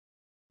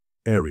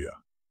Area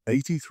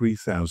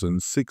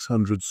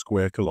 83,600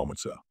 square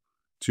kilometer,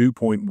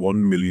 2.1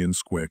 million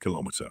square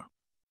kilometer.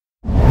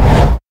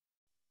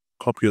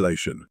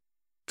 Population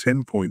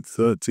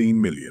 10.13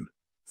 million,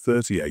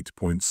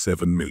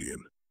 38.7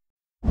 million.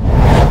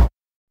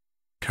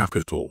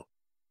 Capital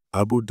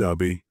Abu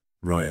Dhabi,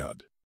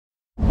 Riyadh.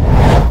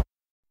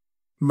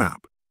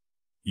 Map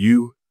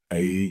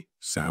UAE,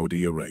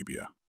 Saudi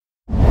Arabia.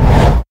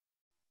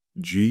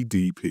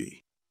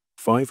 GDP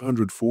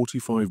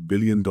 $545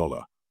 billion,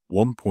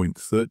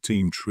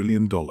 $1.13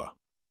 trillion.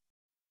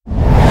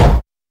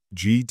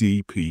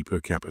 GDP per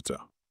capita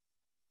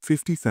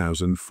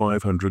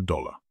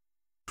 $50,500,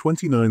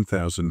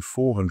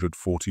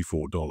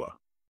 $29,444.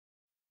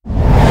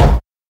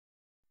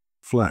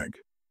 Flag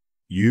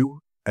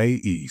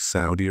UAE,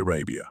 Saudi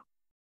Arabia.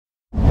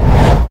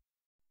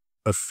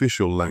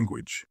 Official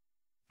language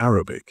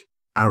Arabic,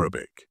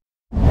 Arabic.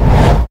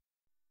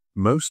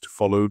 Most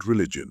followed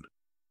religion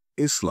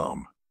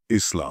Islam,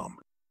 Islam.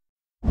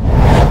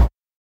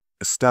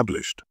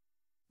 Established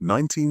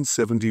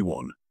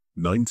 1971,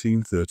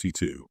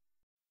 1932.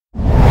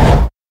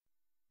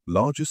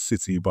 Largest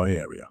city by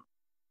area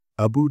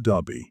Abu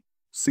Dhabi,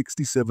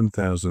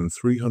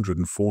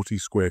 67,340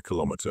 square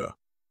kilometer.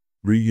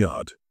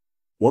 Riyadh,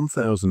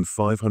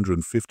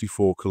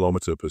 1,554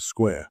 kilometer per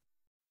square.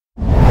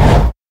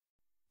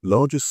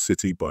 Largest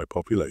city by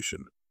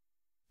population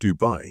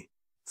Dubai,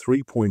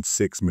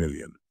 3.6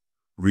 million.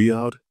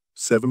 Riyadh,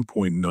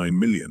 7.9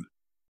 million.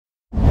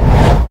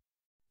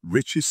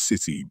 Richest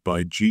city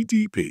by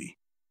GDP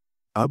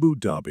Abu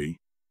Dhabi,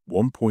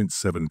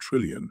 1.7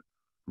 trillion.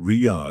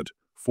 Riyadh,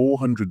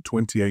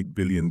 $428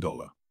 billion.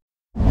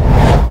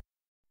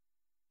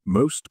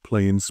 Most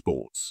play in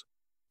sports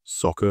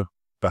soccer,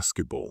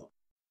 basketball.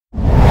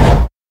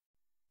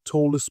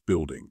 Tallest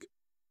building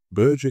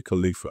Burj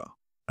Khalifa,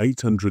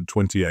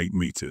 828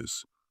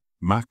 meters.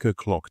 Mecca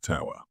Clock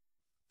Tower,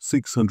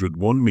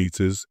 601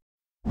 meters.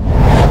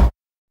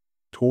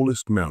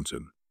 Tallest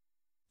mountain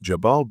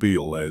Jabal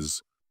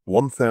Bilaz,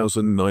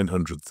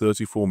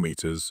 1,934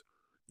 meters.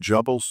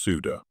 Jabal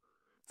Suda,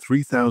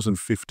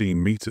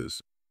 3,015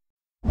 meters.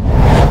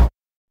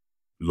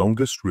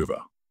 Longest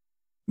river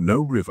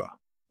No river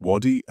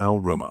Wadi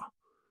al-Rumah,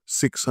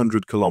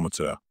 600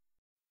 kilometer.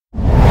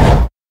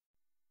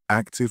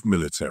 Active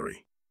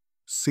military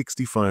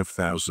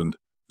 65,000,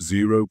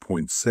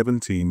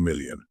 0.17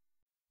 million.